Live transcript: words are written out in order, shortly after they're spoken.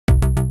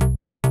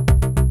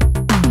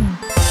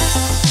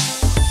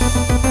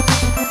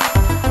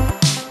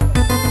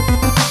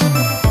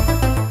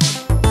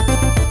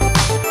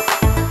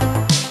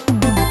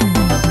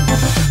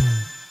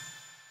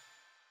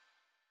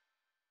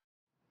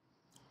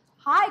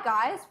Hi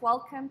guys,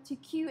 welcome to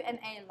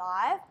Q&A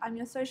Live. I'm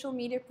your social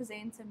media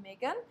presenter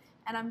Megan,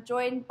 and I'm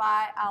joined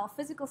by our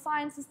physical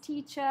sciences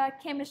teacher,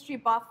 chemistry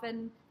buff,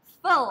 and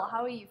Phil.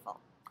 How are you, Phil?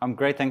 I'm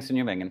great, thanks, and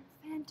you, Megan?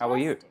 Fantastic. How are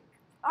you?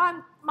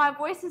 My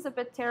voice is a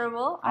bit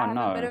terrible. I have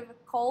no. a bit of a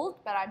cold,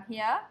 but I'm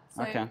here.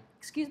 So Okay.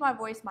 Excuse my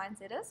voice,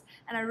 mindset is.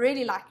 And I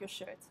really like your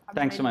shirt.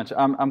 Thanks so much.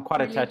 I'm quite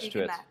really attached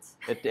to it.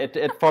 That.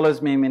 It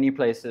follows me many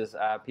places.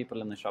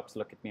 People in the shops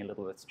look at me a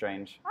little bit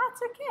strange.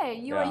 That's okay.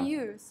 You are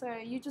you. So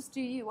you just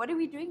do you. What are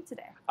we doing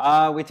today?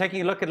 We're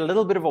taking a look at a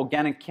little bit of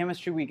organic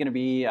chemistry. We're going to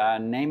be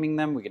naming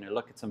them. We're going to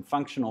look at some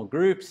functional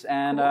groups,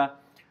 and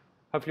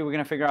hopefully we're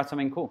going to figure out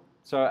something cool.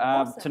 So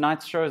Awesome.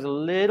 Tonight's show is a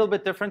little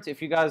bit different.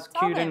 If you guys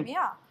queued in,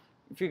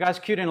 if you guys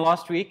queued in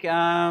last week,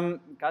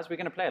 guys, we're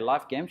going to play a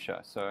live game show.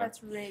 So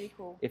that's really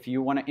cool. If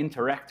you want to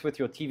interact with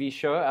your TV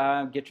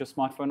show, get your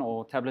smartphone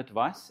or tablet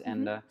device,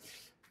 and there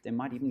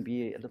might even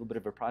be a little bit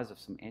of a prize of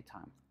some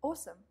airtime.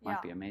 Awesome.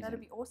 Might be amazing. That'll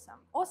be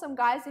awesome. Awesome,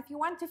 guys. If you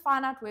want to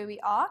find out where we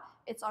are,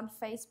 it's on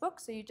Facebook.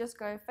 So you just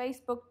go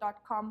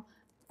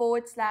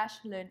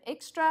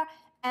facebook.com/learnextra,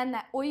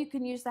 or you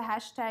can use the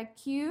hashtag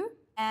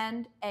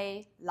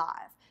Q&A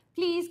Live.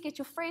 Please get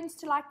your friends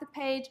to like the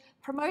page,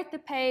 promote the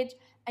page,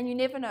 and you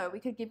never know. We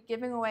could be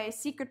giving away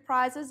secret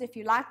prizes. If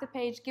you like the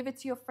page, give it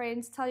to your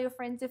friends, tell your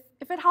friends.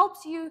 If it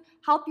helps you,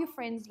 help your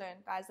friends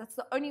learn, guys. That's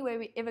the only way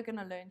we're ever going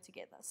to learn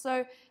together.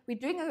 So we're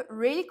doing a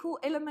really cool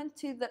There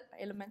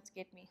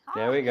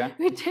we go.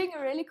 We're doing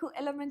a really cool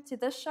element to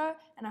this show,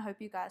 and I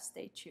hope you guys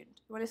stay tuned.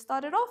 You want to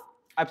start it off?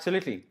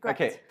 Absolutely. Great.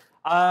 Okay.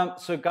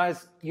 So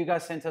guys, you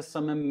guys sent us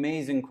some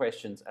amazing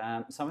questions.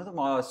 Some of them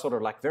are sort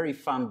of like very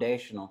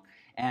foundational,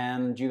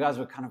 and you guys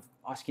were kind of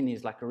asking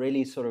these like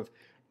really sort of,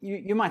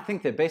 you might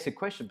think they're basic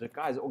questions, but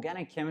guys,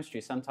 organic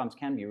chemistry sometimes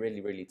can be really,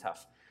 really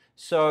tough.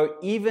 So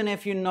even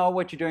if you know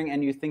what you're doing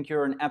and you think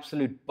you're an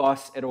absolute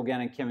boss at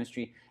organic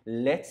chemistry,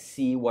 let's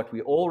see what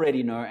we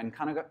already know and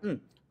kind of go,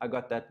 I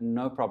got that,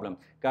 no problem.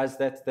 Guys,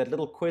 that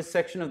little quiz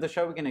section of the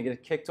show, we're going to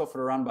get kicked off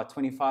at around about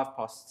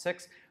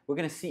 6:25. We're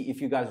going to see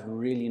if you guys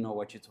really know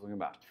what you're talking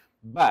about.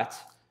 But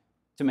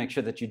to make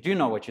sure that you do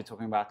know what you're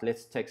talking about,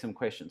 let's take some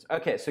questions.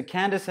 Okay, so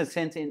Candace has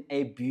sent in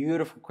a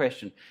beautiful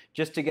question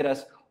just to get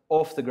us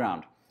off the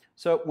ground.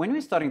 So when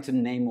we're starting to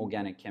name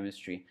organic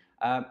chemistry,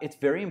 it's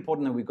very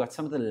important that we've got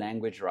some of the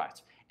language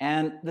right.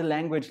 And the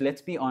language,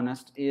 let's be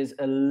honest, is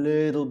a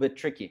little bit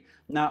tricky.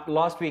 Now,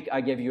 last week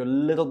I gave you a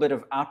little bit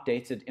of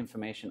outdated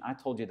information. I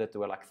told you that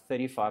there were like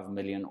 35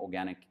 million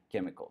organic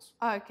chemicals.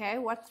 Okay,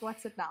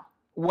 what's it now?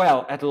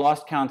 Well, at the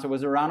last count, it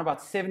was around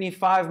about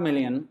 75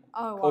 million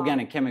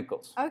organic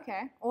chemicals.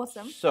 Okay,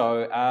 awesome.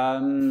 So I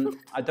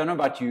don't know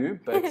about you,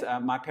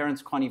 but my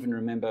parents can't even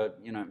remember,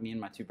 me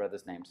and my two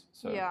brothers' names.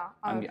 So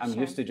I'm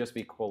used to just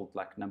be called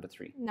like number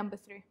 3. Number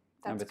 3.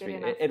 That's number good 3.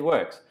 enough. It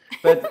works.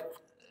 But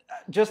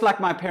just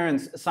like my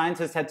parents,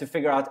 scientists had to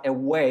figure out a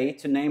way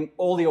to name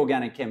all the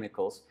organic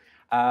chemicals.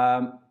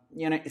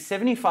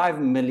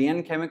 75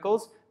 million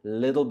chemicals,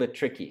 little bit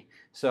tricky.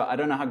 So I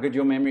don't know how good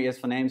your memory is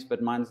for names,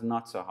 but mine's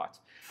not so hot.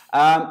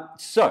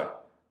 So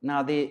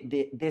now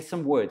there's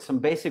some words, some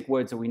basic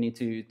words that we need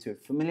to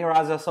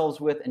familiarize ourselves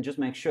with and just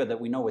make sure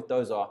that we know what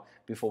those are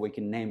before we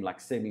can name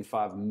like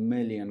 75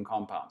 million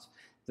compounds.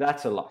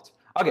 That's a lot.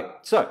 Okay,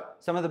 so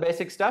some of the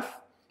basic stuff,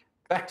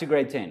 back to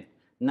grade 10.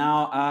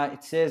 Now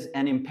it says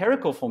an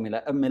empirical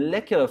formula, a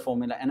molecular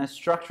formula, and a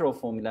structural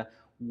formula.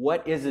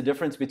 What is the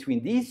difference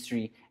between these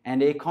three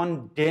and a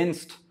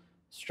condensed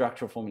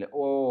structural formula?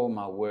 Oh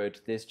my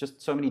word, there's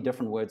just so many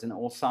different words and they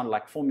all sound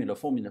like formula.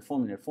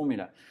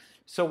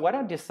 So what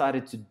I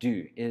decided to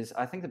do is,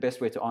 I think the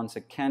best way to answer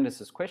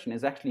Candace's question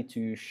is actually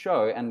to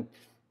show, and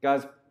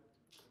guys,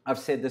 I've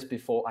said this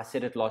before, I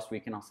said it last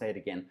week and I'll say it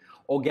again.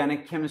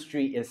 Organic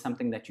chemistry is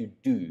something that you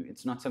do.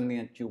 It's not something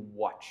that you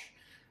watch.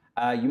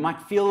 You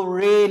might feel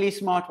really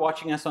smart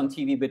watching us on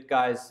TV, but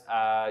guys,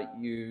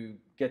 you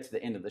get to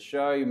the end of the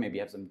show, you maybe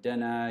have some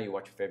dinner, you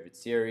watch your favorite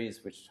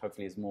series, which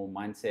hopefully is more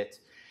mindset.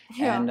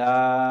 Yeah, and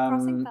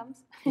crossing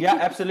thumbs. Yeah,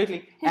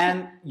 absolutely.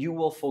 And you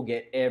will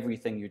forget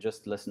everything you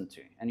just listened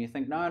to. And you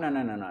think, no,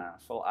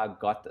 Phil, I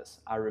got this.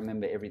 I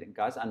remember everything.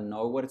 Guys, I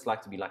know what it's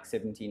like to be like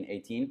 17,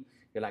 18.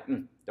 You're like,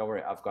 don't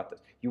worry, I've got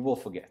this. You will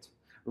forget.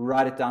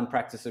 Write it down,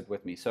 practice it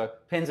with me. So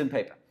pens and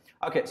paper.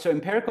 Okay, so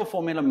empirical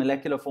formula,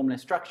 molecular formula,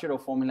 structural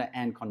formula,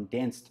 and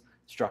condensed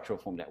structural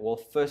formula. Well,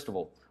 first of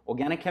all,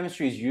 organic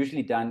chemistry is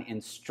usually done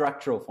in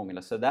structural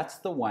formula. So that's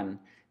the one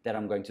that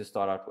I'm going to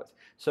start out with.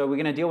 So we're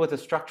going to deal with the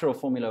structural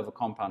formula of a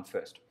compound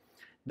first.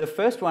 The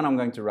first one I'm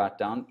going to write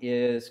down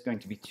is going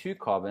to be 2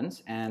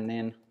 carbons, and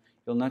then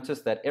you'll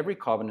notice that every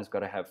carbon has got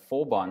to have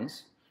 4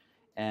 bonds,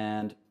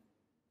 and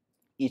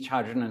each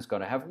hydrogen has got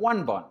to have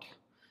 1 bond.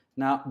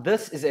 Now,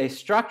 this is a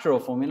structural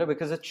formula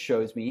because it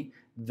shows me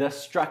the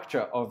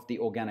structure of the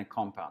organic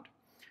compound.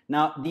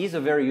 Now, these are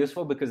very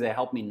useful because they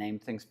help me name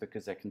things,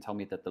 because they can tell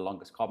me that the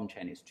longest carbon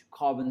chain is 2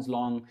 carbons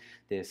long.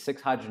 There's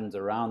 6 hydrogens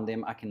around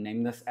them. I can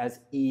name this as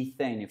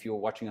ethane. If you were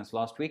watching us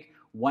last week,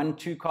 1,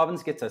 2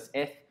 carbons gets us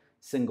eth,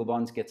 single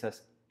bonds gets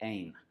us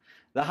ane.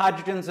 The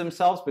hydrogens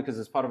themselves, because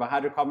it's part of a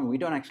hydrocarbon, we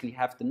don't actually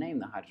have to name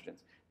the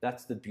hydrogens.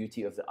 That's the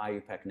beauty of the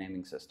IUPAC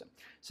naming system.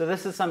 So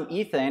this is some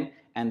ethane,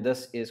 and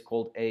this is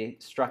called a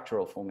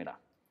structural formula.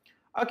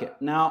 Okay,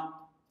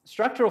 now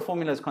structural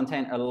formulas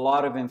contain a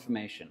lot of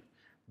information,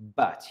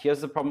 but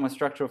here's the problem with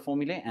structural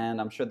formulae, and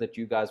I'm sure that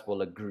you guys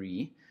will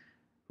agree.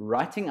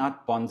 Writing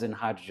out bonds in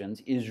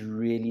hydrogens is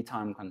really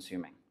time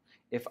consuming.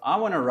 If I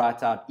want to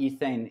write out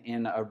ethane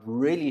in a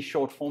really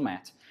short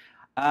format,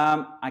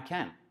 I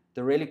can.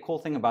 The really cool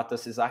thing about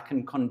this is I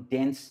can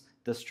condense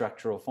the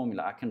structural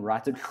formula. I can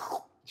write it,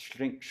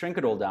 shrink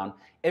it all down.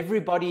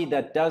 Everybody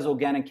that does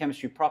organic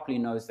chemistry properly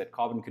knows that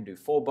carbon can do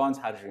 4 bonds,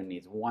 hydrogen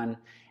needs 1.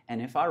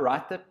 And if I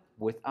write that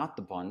without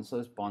the bonds,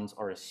 those bonds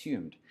are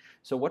assumed.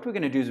 So what we're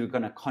going to do is we're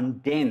going to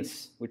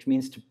condense, which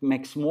means to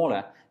make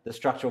smaller, the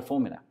structural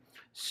formula.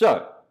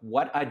 So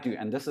what I do,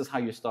 and this is how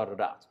you start it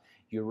out,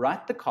 you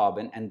write the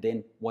carbon and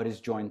then what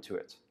is joined to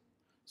it.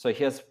 So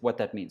here's what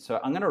that means. So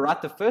I'm going to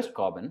write the first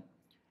carbon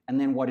and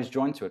then what is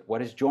joined to it.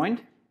 What is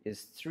joined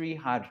is 3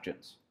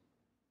 hydrogens.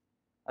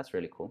 That's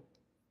really cool.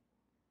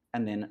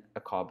 And then a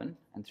carbon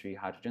and 3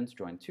 hydrogens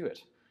joined to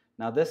it.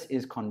 Now this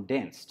is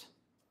condensed.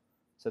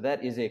 So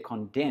that is a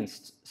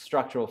condensed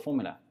structural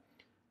formula.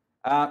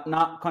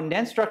 Now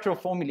condensed structural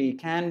formulae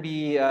can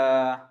be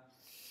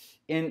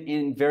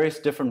in various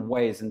different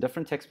ways, and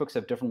different textbooks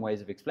have different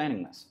ways of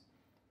explaining this.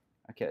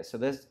 Okay, so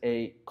there's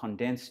a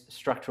condensed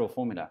structural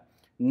formula.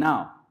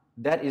 Now,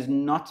 that is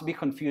not to be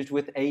confused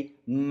with a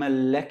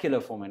molecular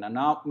formula.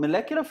 Now,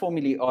 molecular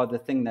formulae are the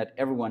thing that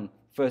everyone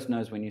first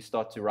knows when you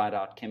start to write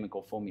out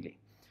chemical formulae.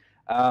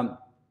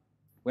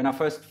 When I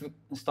first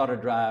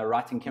started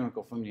writing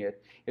chemical formulae,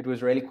 it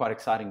was really quite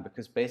exciting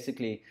because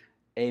basically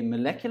a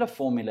molecular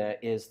formula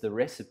is the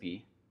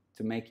recipe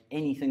to make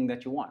anything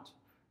that you want.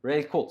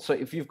 Really cool. So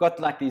if you've got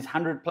like these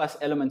 100+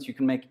 elements, you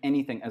can make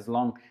anything as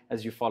long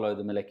as you follow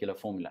the molecular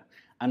formula.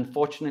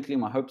 Unfortunately,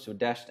 my hopes were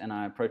dashed, and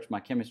I approached my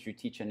chemistry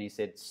teacher and he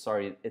said,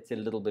 sorry, it's a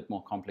little bit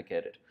more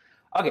complicated.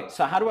 Okay,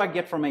 so how do I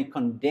get from a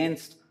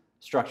condensed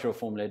structural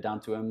formula down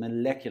to a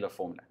molecular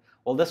formula?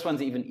 Well, this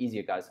one's even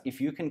easier, guys. If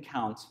you can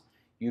count,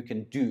 you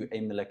can do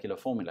a molecular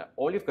formula.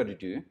 All you've got to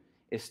do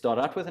is start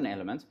out with an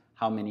element.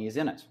 How many is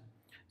in it?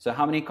 So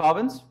how many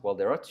carbons? Well,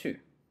 there are 2.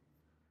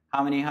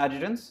 How many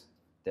hydrogens?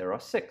 There are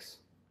 6.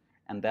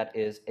 And that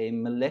is a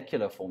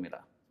molecular formula.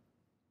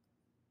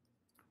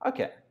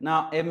 Okay,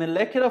 now a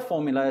molecular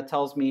formula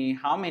tells me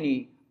how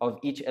many of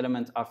each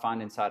element I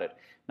find inside it.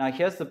 Now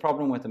here's the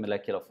problem with the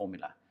molecular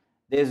formula.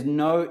 There's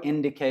no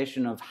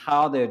indication of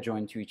how they're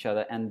joined to each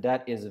other, and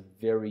that is a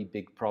very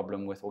big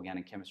problem with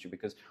organic chemistry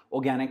because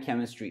organic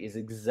chemistry is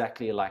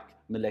exactly like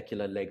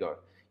molecular Lego.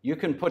 You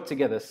can put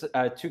together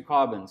 2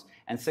 carbons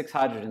and 6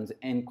 hydrogens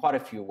in quite a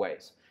few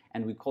ways,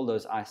 and we call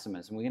those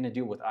isomers, and we're going to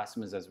deal with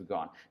isomers as we go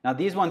on. Now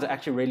these ones are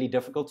actually really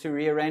difficult to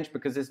rearrange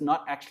because there's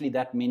not actually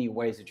that many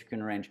ways that you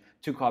can arrange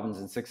 2 carbons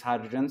and 6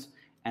 hydrogens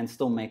and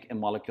still make a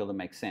molecule that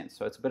makes sense,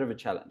 so it's a bit of a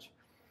challenge.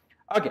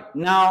 Okay,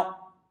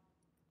 now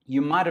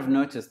you might have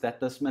noticed that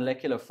this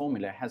molecular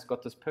formula has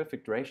got this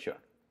perfect ratio.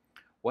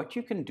 What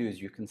you can do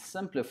is you can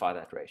simplify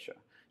that ratio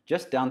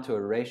just down to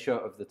a ratio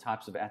of the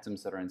types of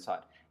atoms that are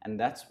inside, and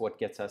that's what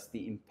gets us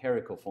the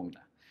empirical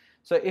formula.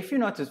 So if you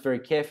notice very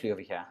carefully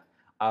over here,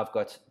 I've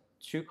got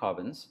 2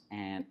 carbons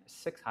and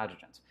 6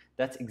 hydrogens.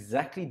 That's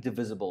exactly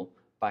divisible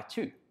by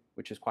 2,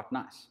 which is quite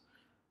nice.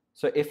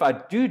 So if I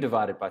do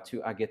divide it by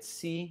 2, I get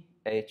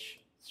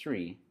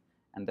CH3,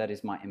 and that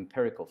is my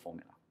empirical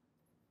formula.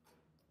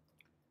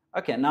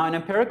 Okay, now an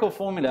empirical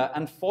formula,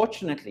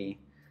 unfortunately,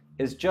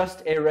 is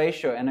just a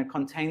ratio, and it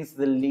contains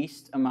the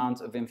least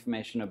amount of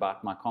information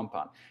about my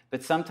compound.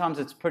 But sometimes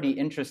it's pretty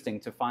interesting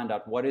to find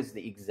out what is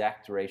the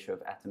exact ratio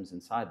of atoms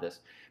inside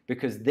this,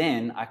 because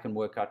then I can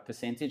work out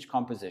percentage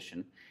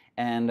composition,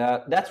 and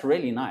that's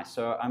really nice.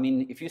 So, I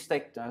mean, if you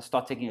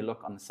start taking a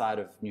look on the side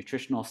of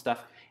nutritional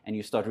stuff, and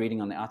you start reading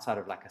on the outside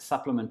of like a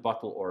supplement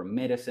bottle or a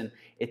medicine,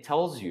 it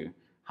tells you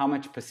how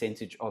much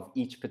percentage of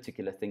each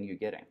particular thing you're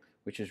getting,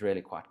 which is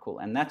really quite cool.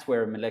 And that's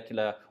where a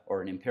molecular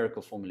or an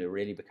empirical formula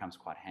really becomes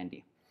quite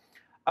handy.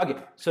 Okay,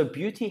 so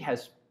Beauty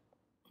has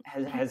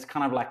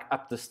kind of like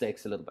upped the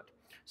stakes a little bit.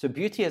 So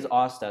Beauty has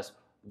asked us,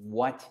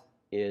 what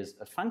is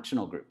a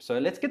functional group? So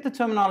let's get the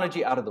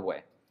terminology out of the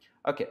way.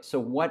 Okay, so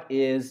what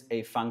is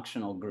a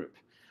functional group?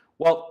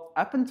 Well,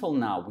 up until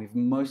now, we've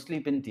mostly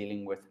been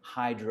dealing with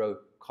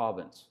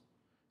hydrocarbons.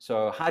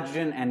 So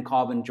hydrogen and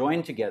carbon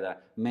joined together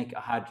make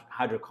a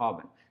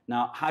hydrocarbon.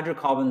 Now,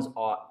 hydrocarbons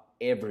are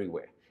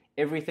everywhere.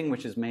 Everything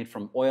which is made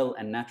from oil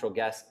and natural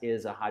gas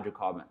is a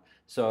hydrocarbon.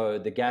 So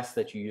the gas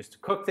that you use to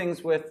cook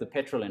things with, the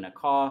petrol in a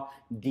car,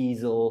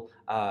 diesel,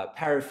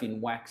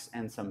 paraffin wax,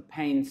 and some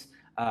paints,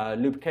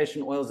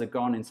 lubrication oils that go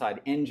on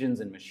inside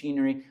engines and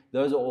machinery,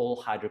 those are all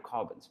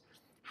hydrocarbons.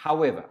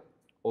 However,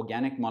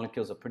 organic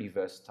molecules are pretty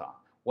versatile.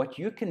 What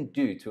you can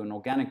do to an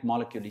organic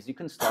molecule is you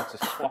can start to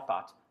swap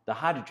out the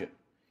hydrogen.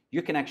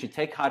 You can actually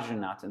take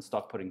hydrogen out and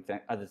start putting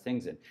other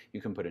things in.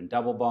 You can put in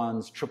double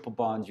bonds, triple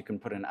bonds, you can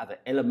put in other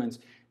elements.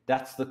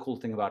 That's the cool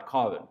thing about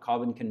carbon.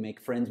 Carbon can make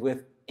friends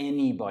with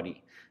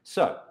anybody.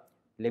 So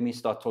let me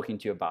start talking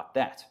to you about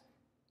that.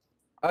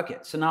 Okay,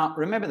 so now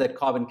remember that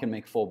carbon can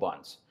make 4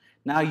 bonds.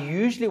 Now,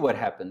 usually what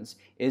happens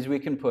is we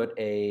can put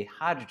a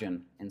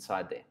hydrogen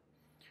inside there.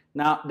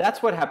 Now,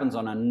 that's what happens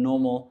on a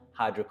normal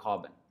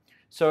hydrocarbon.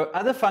 So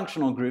other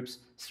functional groups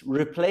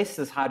replace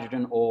this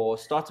hydrogen or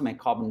start to make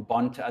carbon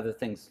bond to other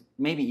things,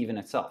 maybe even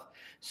itself.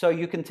 So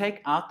you can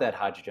take out that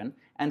hydrogen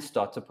and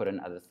start to put in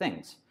other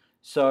things.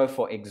 So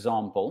for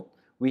example,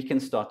 we can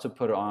start to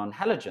put on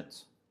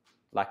halogens,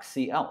 like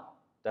Cl.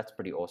 That's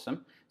pretty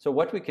awesome. So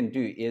what we can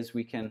do is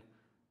we can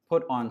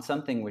put on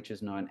something which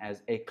is known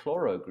as a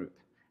chloro group,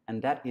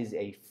 and that is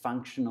a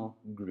functional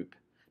group.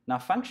 Now,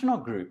 functional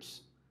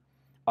groups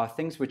are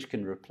things which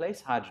can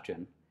replace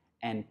hydrogen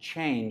and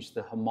change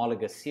the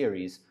homologous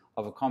series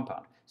of a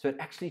compound. So it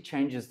actually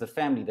changes the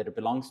family that it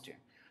belongs to.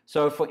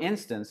 So for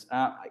instance,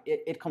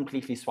 it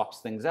completely swaps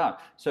things out.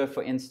 So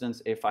for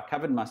instance, if I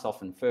covered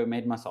myself in fur,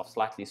 made myself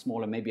slightly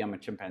smaller, maybe I'm a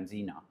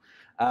chimpanzee now.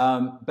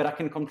 But I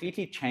can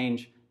completely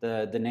change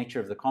the nature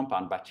of the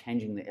compound by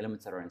changing the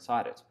elements that are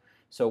inside it.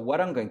 So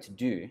what I'm going to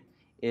do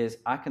is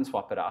I can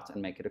swap it out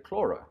and make it a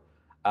chloro.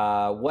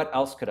 What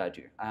else could I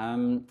do?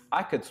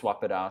 I could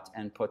swap it out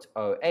and put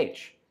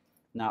OH.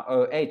 Now,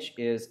 OH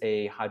is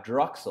a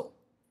hydroxyl.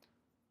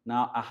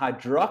 Now, a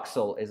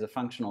hydroxyl is a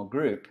functional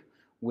group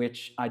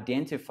which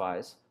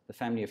identifies the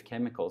family of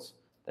chemicals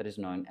that is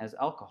known as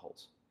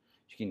alcohols.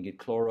 You can get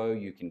chloro,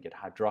 you can get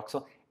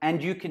hydroxyl,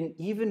 and you can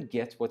even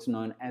get what's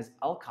known as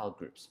alkyl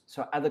groups,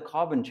 so other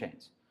carbon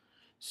chains.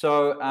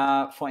 So,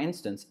 for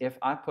instance, if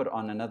I put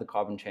on another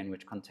carbon chain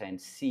which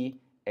contains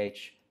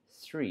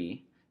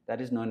CH3,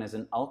 that is known as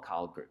an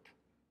alkyl group.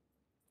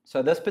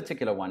 So this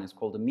particular one is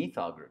called a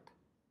methyl group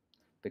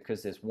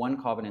because there's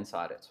one carbon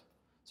inside it.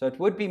 So it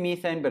would be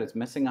methane, but it's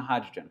missing a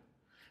hydrogen.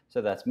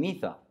 So that's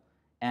methyl.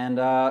 And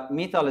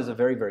methyl is a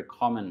very, very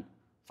common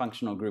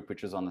functional group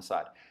which is on the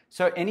side.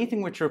 So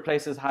anything which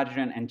replaces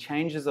hydrogen and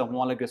changes a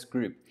homologous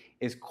group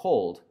is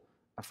called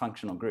a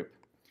functional group.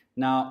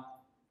 Now,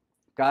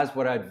 guys,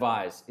 what I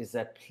advise is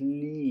that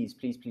please,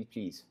 please, please,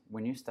 please,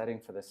 when you're studying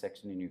for this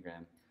section in your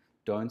exam,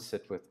 don't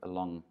sit with a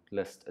long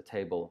list, a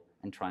table,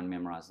 and try and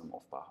memorize them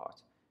off by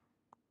heart.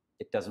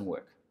 It doesn't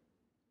work.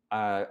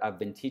 I've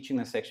been teaching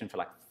this section for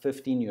like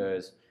 15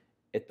 years.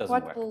 It doesn't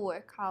work. What will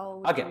work?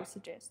 How would you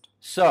suggest?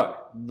 So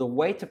the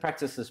way to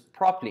practice this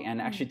properly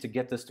and actually to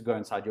get this to go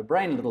inside your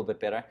brain a little bit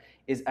better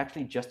is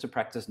actually just to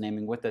practice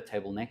naming with the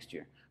table next to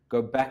you.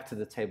 Go back to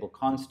the table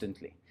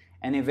constantly.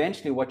 And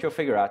eventually what you'll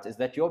figure out is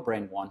that your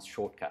brain wants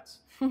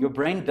shortcuts. Your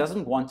brain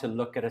doesn't want to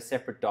look at a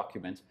separate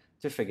document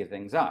to figure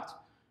things out.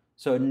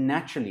 So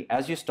naturally,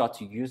 as you start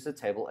to use the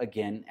table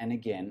again and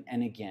again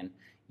and again,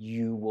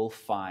 you will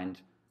find,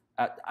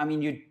 I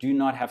mean, you do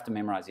not have to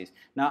memorize these.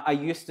 Now, I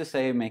used to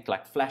say make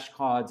like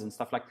flashcards and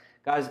stuff like,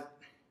 guys,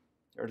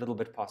 you're a little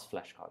bit past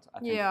flashcards, I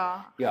think.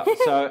 Yeah. Yeah,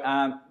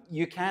 so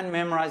you can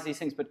memorize these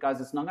things, but guys,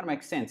 it's not going to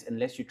make sense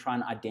unless you try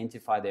and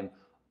identify them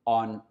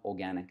on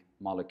organic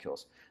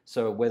molecules.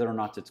 So whether or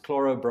not it's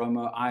chloro,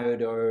 bromo,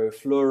 iodo,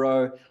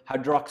 fluoro,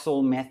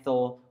 hydroxyl,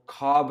 methyl,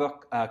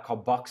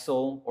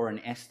 carboxyl, or an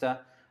ester,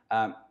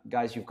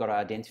 guys, you've got to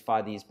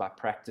identify these by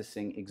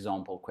practicing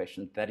example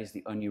questions. That is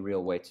the only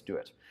real way to do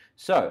it.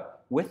 So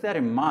with that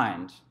in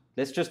mind,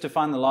 let's just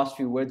define the last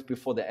few words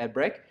before the ad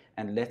break,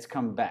 and let's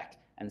come back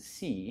and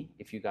see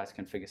if you guys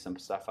can figure some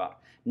stuff out.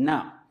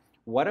 Now,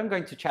 what I'm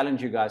going to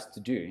challenge you guys to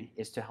do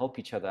is to help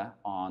each other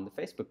on the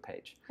Facebook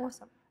page.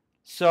 Awesome.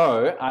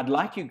 So I'd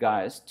like you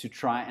guys to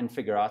try and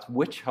figure out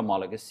which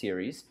homologous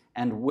series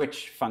and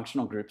which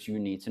functional groups you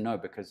need to know,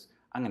 because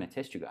I'm going to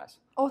test you guys.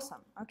 Awesome.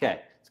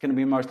 Okay. It's going to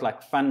be most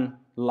like fun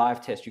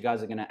live test. You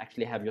guys are going to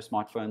actually have your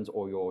smartphones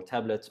or your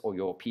tablets or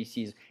your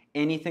PCs.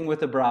 Anything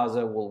with a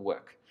browser will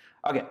work.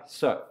 Okay,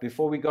 so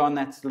before we go on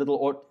that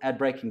little ad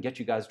break and get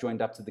you guys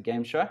joined up to the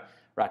game show,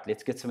 right,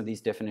 let's get some of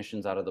these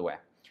definitions out of the way.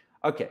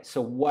 Okay,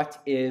 so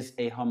what is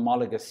a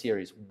homologous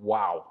series?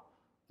 Wow,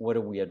 what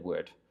a weird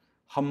word.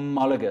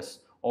 Homologous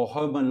or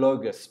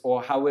homologous,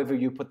 or however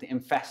you put the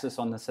emphasis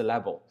on the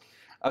syllable.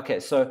 Okay,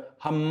 so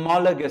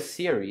homologous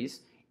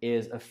series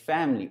is a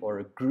family or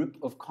a group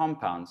of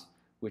compounds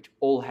which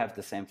all have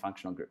the same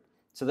functional group.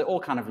 So they all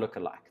kind of look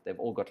alike. They've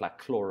all got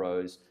like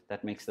chloros,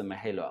 that makes them a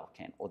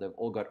haloalkane, or they've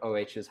all got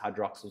OHs,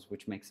 hydroxyls,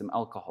 which makes them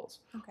alcohols,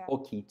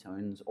 or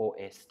ketones, or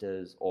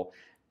esters, or...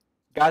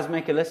 Guys,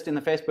 make a list in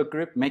the Facebook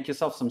group. Make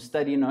yourself some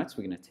study notes.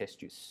 We're going to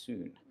test you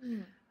soon.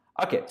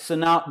 Okay, so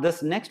now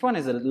this next one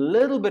is a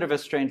little bit of a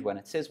strange one.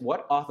 It says,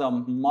 what are the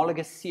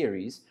homologous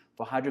series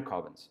for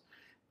hydrocarbons?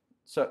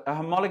 So a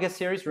homologous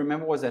series,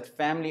 remember, was that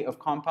family of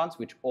compounds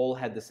which all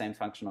had the same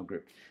functional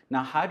group.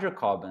 Now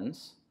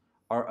hydrocarbons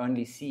are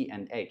only C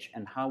and H,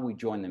 and how we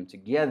join them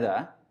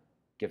together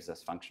gives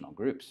us functional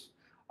groups.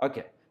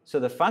 Okay, so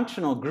the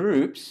functional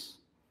groups,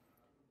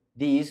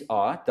 these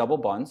are double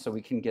bonds, so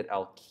we can get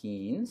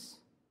alkenes.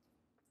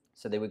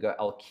 So there we go,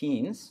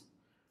 alkenes,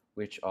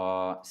 which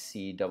are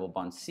C double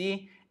bond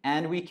C,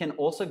 and we can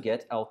also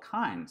get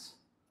alkynes.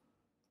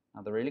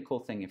 Now the really cool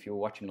thing, if you were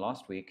watching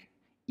last week,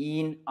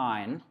 ene,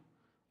 are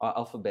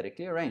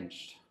alphabetically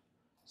arranged.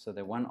 So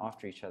they're one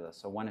after each other.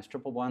 So one is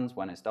triple bonds,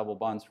 one is double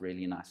bonds,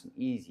 really nice and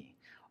easy.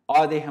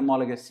 Are there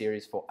homologous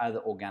series for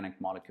other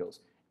organic molecules?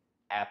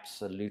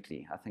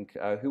 Absolutely. I think,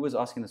 who was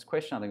asking this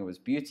question? I think it was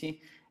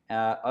Beauty.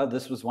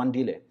 This was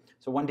Wandile.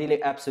 So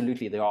Wandile,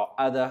 absolutely. There are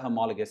other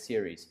homologous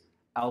series.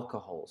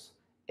 Alcohols,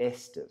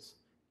 esters,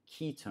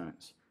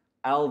 ketones,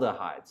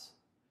 aldehydes.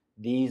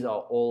 These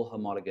are all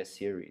homologous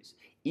series.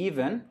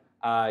 Even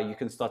you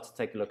can start to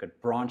take a look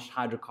at branched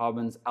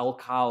hydrocarbons,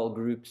 alkyl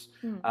groups.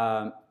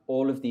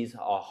 All of these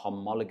are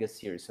homologous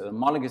series. So the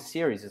homologous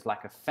series is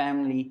like a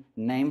family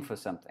name for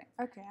something.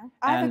 Okay.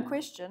 I have a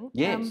question.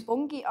 Yes.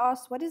 Bongi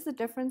asked, what is the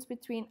difference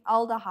between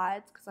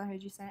aldehydes, because I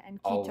heard you say, and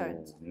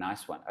ketones? Oh,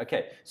 nice one.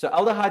 Okay, so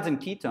aldehydes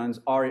and ketones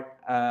are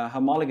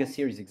homologous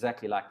series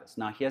exactly like this.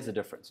 Now, here's the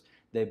difference.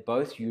 They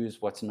both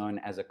use what's known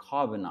as a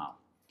carbonyl.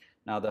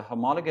 Now, the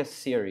homologous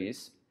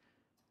series,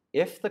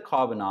 if the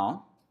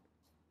carbonyl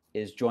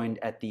is joined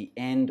at the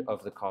end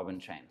of the carbon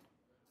chain,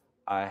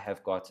 I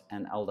have got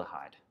an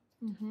aldehyde.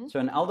 So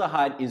an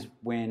aldehyde is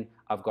when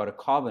I've got a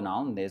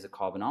carbonyl, and there's a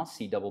carbonyl,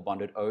 C double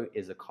bonded O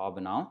is a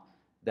carbonyl,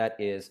 that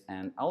is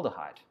an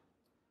aldehyde.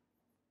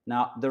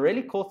 Now, the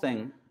really cool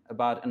thing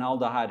about an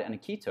aldehyde and a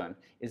ketone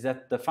is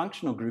that the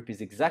functional group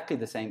is exactly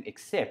the same,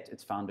 except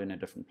it's found in a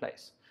different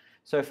place.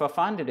 So if I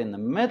find it in the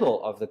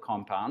middle of the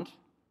compound,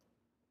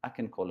 I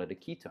can call it a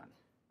ketone.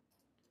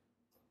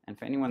 And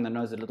for anyone that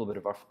knows a little bit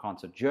of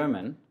Afrikaans or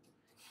German,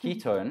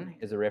 ketone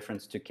is a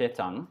reference to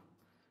ketang,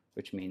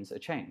 which means a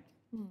chain.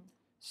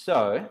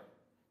 So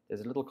there's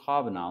a little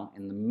carbonyl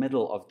in the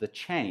middle of the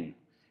chain.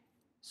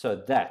 So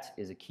that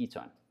is a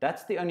ketone.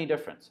 That's the only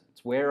difference.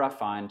 It's where I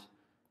find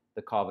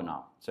the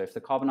carbonyl. So if the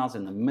carbonyl's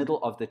in the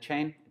middle of the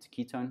chain, it's a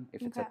ketone.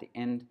 If it's at the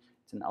end,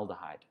 it's an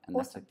aldehyde. And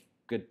that's a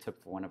good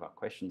tip for one of our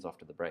questions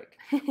after the break.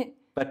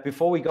 But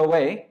before we go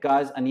away,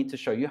 guys, I need to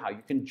show you how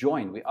you can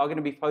join. We are going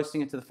to be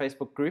posting it to the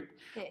Facebook group.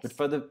 Yes.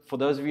 But for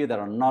those of you that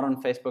are not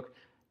on Facebook,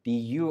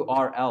 the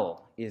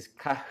URL is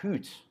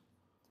kahoot.it.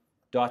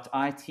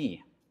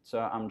 So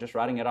I'm just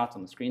writing it out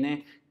on the screen there,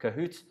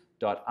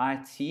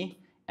 kahoot.it.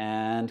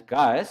 And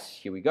guys,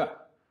 here we go.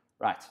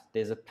 Right,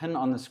 there's a pin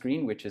on the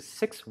screen, which is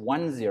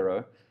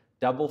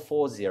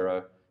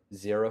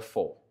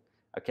 610-440-04.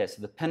 Okay,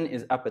 so the pin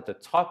is up at the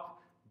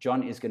top.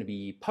 John is going to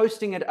be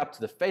posting it up to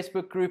the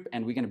Facebook group,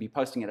 and we're going to be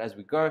posting it as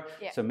we go.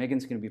 Yeah. So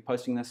Megan's going to be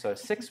posting this. So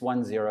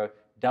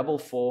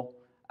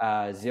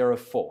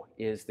 610-440-04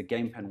 is the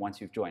game pin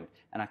once you've joined.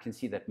 And I can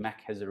see that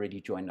Mac has already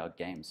joined our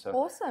game. So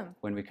Awesome.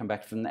 when we come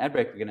back from the ad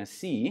break, we're going to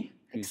see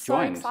who's So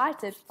joined.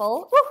 excited,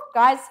 Phil. Woo!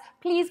 Guys,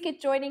 please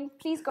get joining.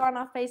 Please go on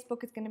our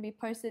Facebook. It's going to be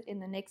posted in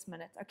the next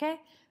minute, okay?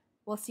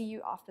 We'll see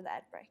you after the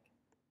ad break.